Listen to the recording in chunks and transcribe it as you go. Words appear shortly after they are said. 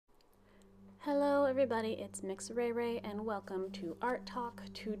Hello everybody, it's MxRheyRhey and welcome to Art Talk.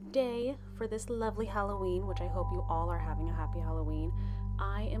 Today, for this lovely Halloween, which I hope you all are having a happy Halloween,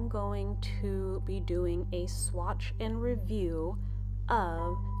 I am going to be doing a swatch and review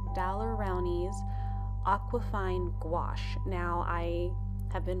of Daler-Rowney's Aquafine Gouache. Now, I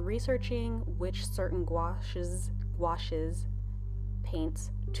have been researching which certain gouaches, paints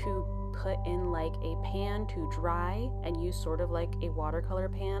to put in like a pan to dry and use sort of like a watercolor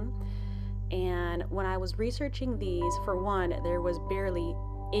pan. And when I was researching these, for one, there was barely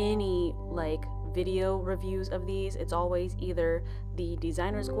any like video reviews of these. It's always either the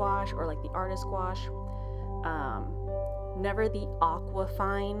designer's gouache or like the artist gouache. Never the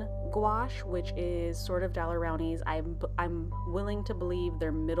Aquafine gouache, which is sort of Daler-Rowney's. I'm willing to believe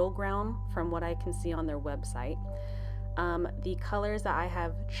they're middle ground from what I can see on their website. The colors that I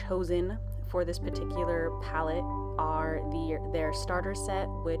have chosen for this particular palette are their starter set,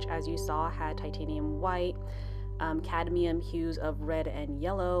 which as you saw had titanium white, cadmium hues of red and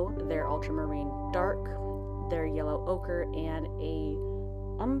yellow, their ultramarine dark, their yellow ochre, and a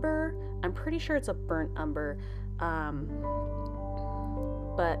umber. I'm pretty sure it's a burnt umber,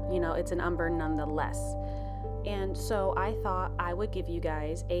 but you know, it's an umber nonetheless. And so I thought I would give you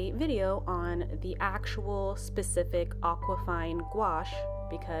guys a video on the actual specific Aquafine gouache,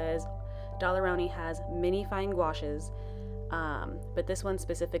 because Daler-Rowney has many fine gouaches, but this one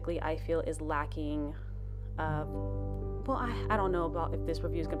specifically I feel is lacking. Well, I don't know about if this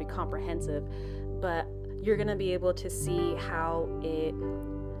review is going to be comprehensive, but you're going to be able to see how it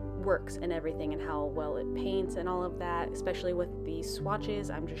works and everything and how well it paints and all of that, especially with these swatches.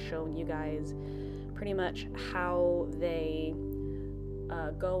 I'm just showing you guys pretty much how they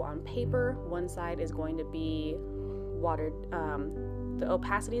go on paper. One side is going to be watered, the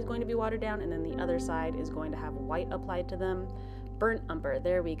opacity is going to be watered down, and then the other side is going to have white applied to them. Burnt umber,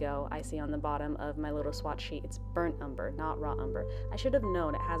 there we go. I see on the bottom of my little swatch sheet, it's burnt umber, not raw umber. I should have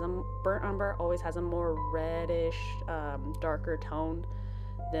known it has a burnt umber always has a more reddish, darker tone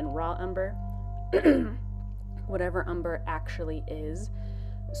than raw umber, whatever umber actually is.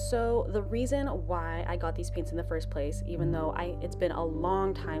 So the reason why I got these paints in the first place, even though it's been a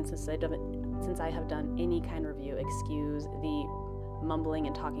long time since I have done any kind of review, excuse the mumbling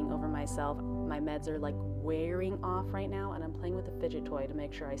and talking over myself. My meds are like wearing off right now, and I'm playing with a fidget toy to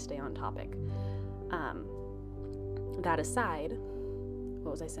make sure I stay on topic. That aside, what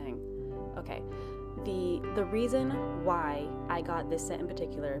was I saying? Okay, the reason why I got this set in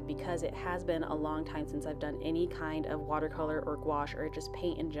particular, because it has been a long time since I've done any kind of watercolor or gouache or just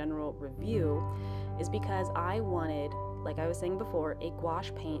paint in general review, is because I wanted, like I was saying before, a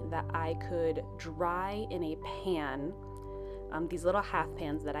gouache paint that I could dry in a pan, these little half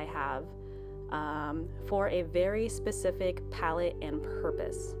pans that I have, for a very specific palette and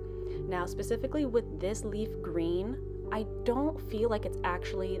purpose. Now, specifically with this leaf green, I don't feel like it's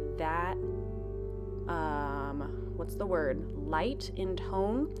actually that what's the word, light in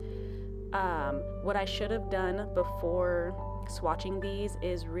tone. What I should have done before swatching these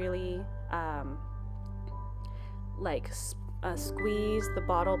is really like squeeze the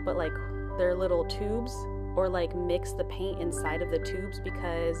bottle, but like their little tubes, or like mix the paint inside of the tubes,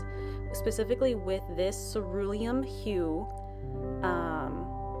 because specifically with this cerulean hue,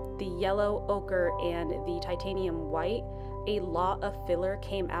 the yellow ochre and the titanium white, a lot of filler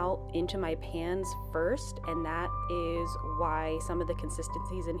came out into my pans first, and that is why some of the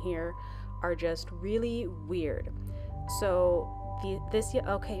consistencies in here are just really weird. So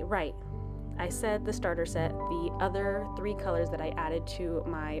okay, right, I said the starter set. The other three colors that I added to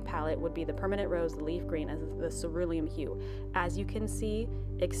my palette would be the permanent rose, the leaf green, and the cerulean hue. As you can see,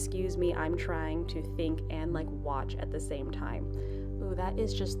 excuse me, I'm trying to think and like watch at the same time. Ooh, that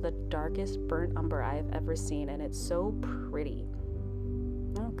is just the darkest burnt umber I've ever seen, and it's so pretty.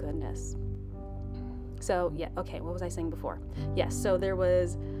 Oh goodness. So yeah, okay, what was I saying before? Yes, so there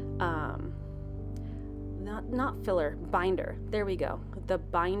was not filler, binder. There we go. The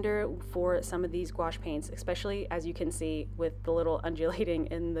binder for some of these gouache paints, especially as you can see with the little undulating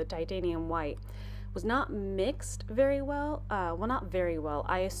in the titanium white, was not mixed very well. Well, not very well.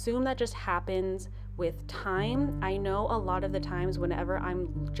 I assume that just happens with time. I know a lot of the times whenever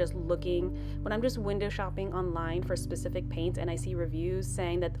I'm just window shopping online for specific paints and I see reviews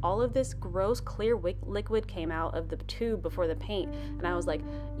saying that all of this gross clear liquid came out of the tube before the paint, and I was like,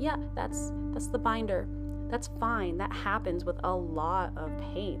 yeah, that's the binder. That's fine. That happens with a lot of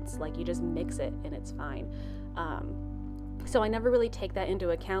paints. Like, you just mix it and it's fine. So I never really take that into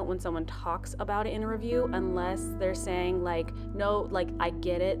account when someone talks about it in a review, unless they're saying like, no, like I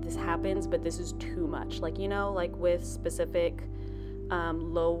get it, this happens, but this is too much. Like, you know, like with specific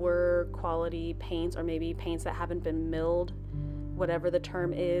lower quality paints, or maybe paints that haven't been milled, whatever the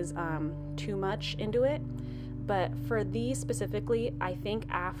term is, too much into it. But for these specifically, I think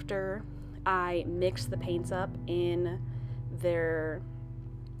after I mix the paints up in their,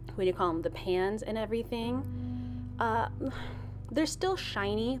 what do you call them, the pans and everything, they're still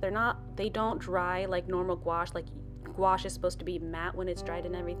shiny. They don't dry like normal gouache. Like gouache is supposed to be matte when it's dried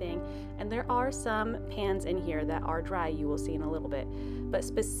and everything. And there are some pans in here that are dry, you will see in a little bit. But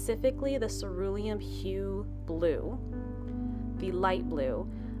specifically the cerulean hue blue, the light blue,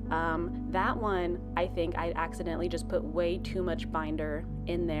 that one, I think I accidentally just put way too much binder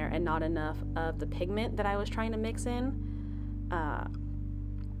in there and not enough of the pigment that I was trying to mix in.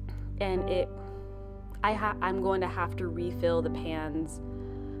 And I'm going to have to refill the pans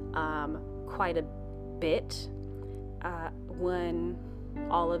quite a bit when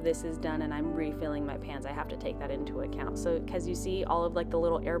all of this is done and I'm refilling my pans. I have to take that into account. So because you see all of like the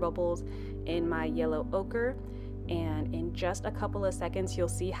little air bubbles in my yellow ochre, and in just a couple of seconds you'll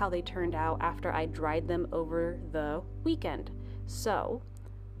see how they turned out after I dried them over the weekend. So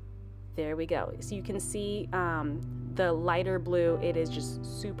there we go. So you can see the lighter blue, it is just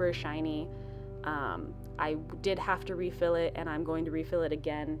super shiny. I did have to refill it, and I'm going to refill it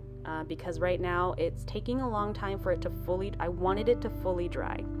again because right now it's taking a long time for it to I wanted it to fully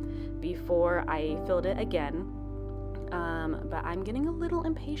dry before I filled it again, but I'm getting a little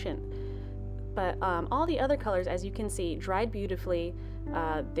impatient. But all the other colors, as you can see, dried beautifully.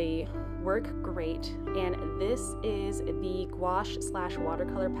 They work great, and this is the gouache /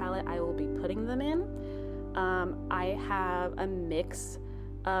 watercolor palette I will be putting them in. I have a mix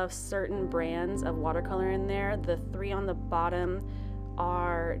of certain brands of watercolor in there. The 3 on the bottom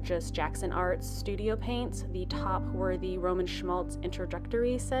are just Jackson Arts studio paints. The top were the Roman Schmaltz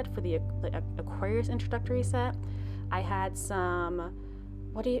introductory set for the Aquarius introductory set. I had some,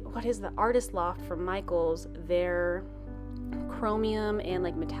 what is the Artist Loft from Michaels, their chromium and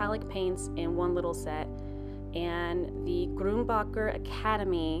like metallic paints in one little set, and the Grumbacher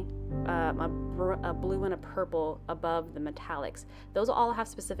Academy, a blue and a purple above the metallics. Those all have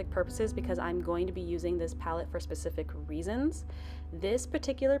specific purposes because I'm going to be using this palette for specific reasons. This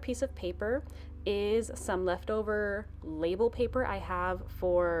particular piece of paper is some leftover label paper I have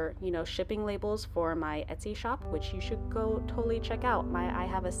for, shipping labels for my Etsy shop, which you should go totally check out. I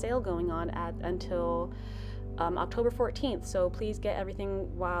have a sale going on until October 14th, so please get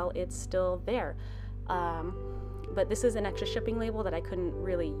everything while it's still there. But this is an extra shipping label that I couldn't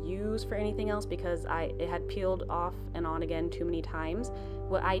really use for anything else because it had peeled off and on again too many times.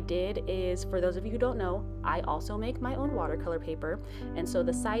 What I did is, for those of you who don't know, I also make my own watercolor paper, and so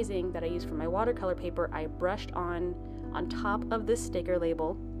the sizing that I use for my watercolor paper I brushed on top of this sticker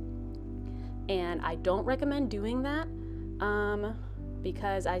label, and I don't recommend doing that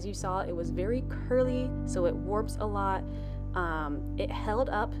because, as you saw, it was very curly, so it warps a lot. It held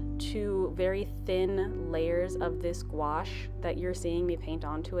up to very thin layers of this gouache that you're seeing me paint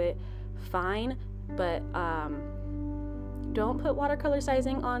onto it fine, but don't put watercolor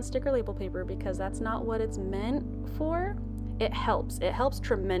sizing on sticker label paper because that's not what it's meant for. It helps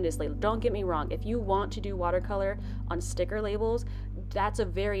tremendously, don't get me wrong. If you want to do watercolor on sticker labels, that's a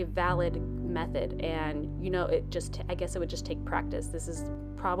very valid method, and I guess it would just take practice. This is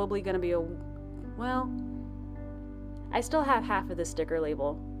probably going to be I still have half of the sticker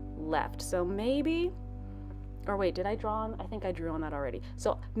label left, so maybe, or wait, did I draw on? I think I drew on that already.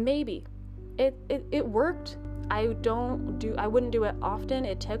 So maybe it worked. I wouldn't do it often.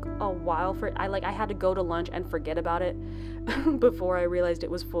 It took a while for it. I had to go to lunch and forget about it before I realized it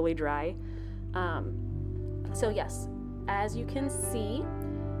was fully dry. So yes, as you can see,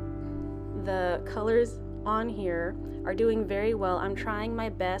 the colors on here are doing very well. I'm trying my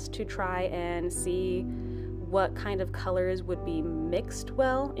best to try and see what kind of colors would be mixed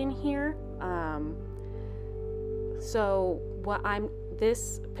well in here.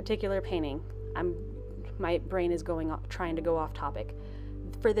 This particular painting, my brain is trying to go off topic.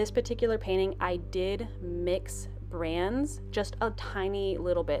 For this particular painting, I did mix brands just a tiny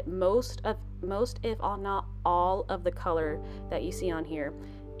little bit. Most if not all of the color that you see on here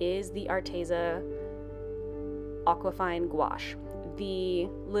is the Arteza Aquafine Gouache. The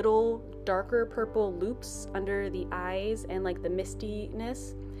little darker purple loops under the eyes and like the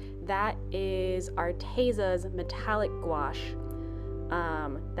mistiness, that is Arteza's metallic gouache.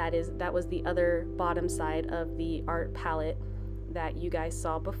 That was the other bottom side of the art palette that you guys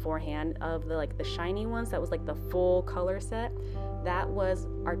saw beforehand of the shiny ones. That was like the full color set. That was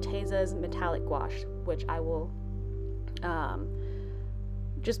Arteza's metallic gouache, which I will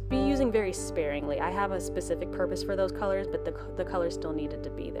just be using very sparingly. I have a specific purpose for those colors, but the colors still needed to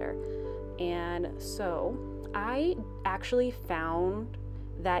be there. And so I actually found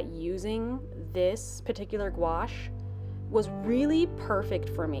that using this particular gouache was really perfect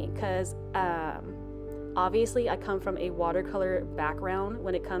for me because obviously I come from a watercolor background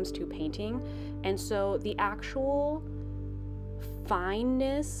when it comes to painting, and so the actual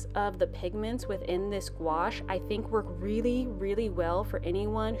fineness of the pigments within this gouache I think work really, really well for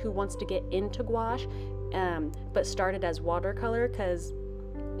anyone who wants to get into gouache but started as watercolor, because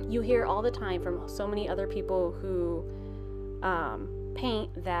you hear all the time from so many other people who paint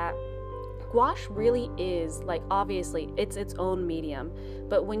that gouache really is, like, obviously it's its own medium,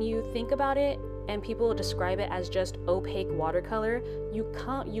 but when you think about it and people describe it as just opaque watercolor, you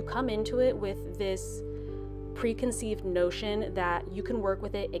come into it with this preconceived notion that you can work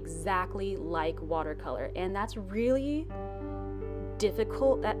with it exactly like watercolor, and that's really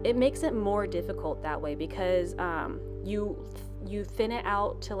difficult. It makes it more difficult that way, because you thin it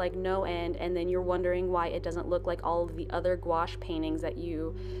out to like no end, and then you're wondering why it doesn't look like all of the other gouache paintings that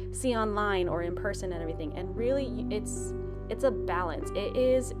you see online or in person and everything. And really it's a balance. It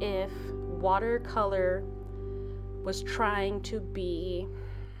is if watercolor was trying to be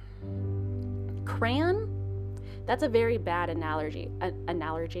crayon. That's a very bad analogy.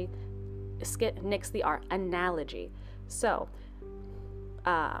 Nix the R. Analogy. So,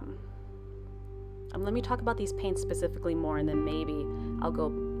 let me talk about these paints specifically more, and then maybe I'll go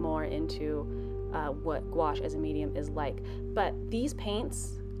more into what gouache as a medium is like. But these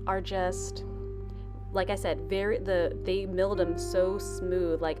paints are just, like I said, they milled them so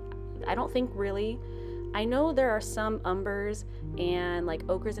smooth. Like, I don't think really, I know there are some umbers and like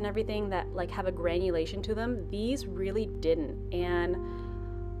ochres and everything that like have a granulation to them. These really didn't. And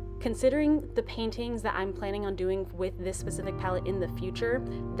considering the paintings that I'm planning on doing with this specific palette in the future,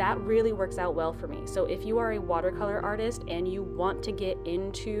 that really works out well for me. So if you are a watercolor artist and you want to get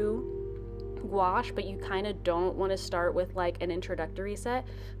into gouache, but you kind of don't want to start with like an introductory set,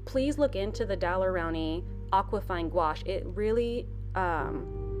 please look into the Daler-Rowney Aquafine Gouache. It really,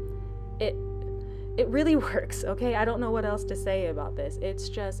 it really works, okay? I don't know what else to say about this.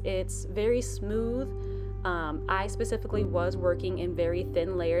 It's very smooth. I specifically was working in very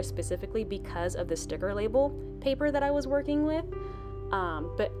thin layers specifically because of the sticker label paper that I was working with.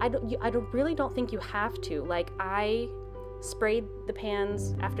 But I really don't think you have to. Like, I sprayed the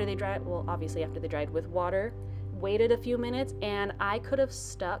pans after they dried, well, obviously after they dried, with water, waited a few minutes, and I could have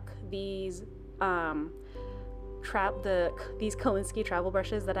stuck these these Kolinsky travel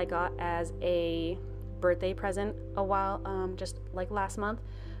brushes that I got as a birthday present just like last month.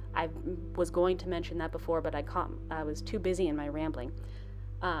 I was going to mention that before, but I was too busy in my rambling.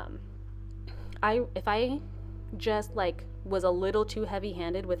 If I just like was a little too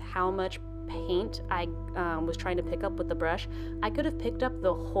heavy-handed with how much paint I was trying to pick up with the brush, I could have picked up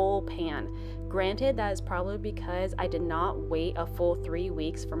the whole pan. Granted, that is probably because I did not wait a full 3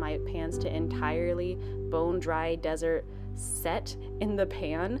 weeks for my pans to entirely bone dry desert set in the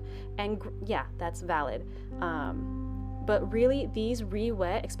pan, and yeah, that's valid. But really, these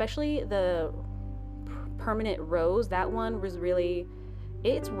re-wet, especially the permanent rose, that one was really,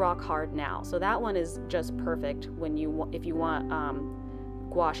 it's rock hard now. So that one is just perfect if you want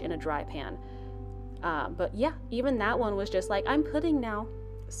gouache in a dry pan. But yeah, even that one was just like, I'm pudding now.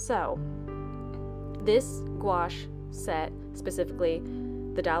 So this gouache set, specifically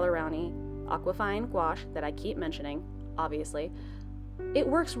the Daler-Rowney Aquafine Gouache that I keep mentioning, obviously, it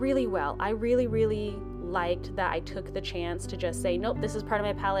works really well. I really, really liked that I took the chance to just say, nope, this is part of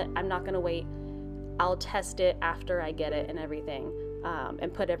my palette. I'm not gonna wait. I'll test it after I get it and everything,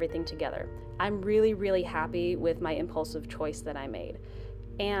 and put everything together. I'm really, really happy with my impulsive choice that I made.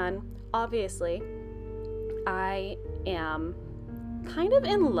 And obviously, I am kind of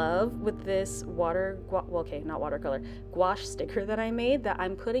in love with this gouache sticker that I made, that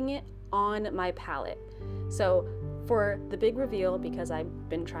I'm putting it on my palette. So for the big reveal, because I've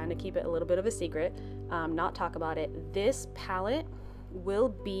been trying to keep it a little bit of a secret, not talk about it, this palette will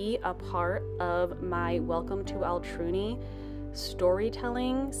be a part of my Welcome to Altruni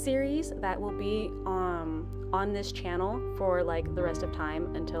storytelling series that will be on this channel for like the rest of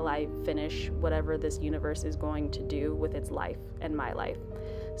time until I finish whatever this universe is going to do with its life and my life.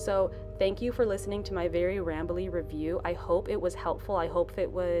 So thank you for listening to my very rambly review. I hope it was helpful. I hope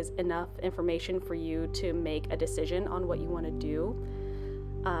it was enough information for you to make a decision on what you want to do.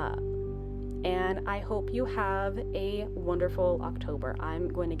 And I hope you have a wonderful October. I'm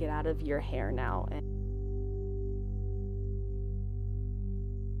going to get out of your hair now.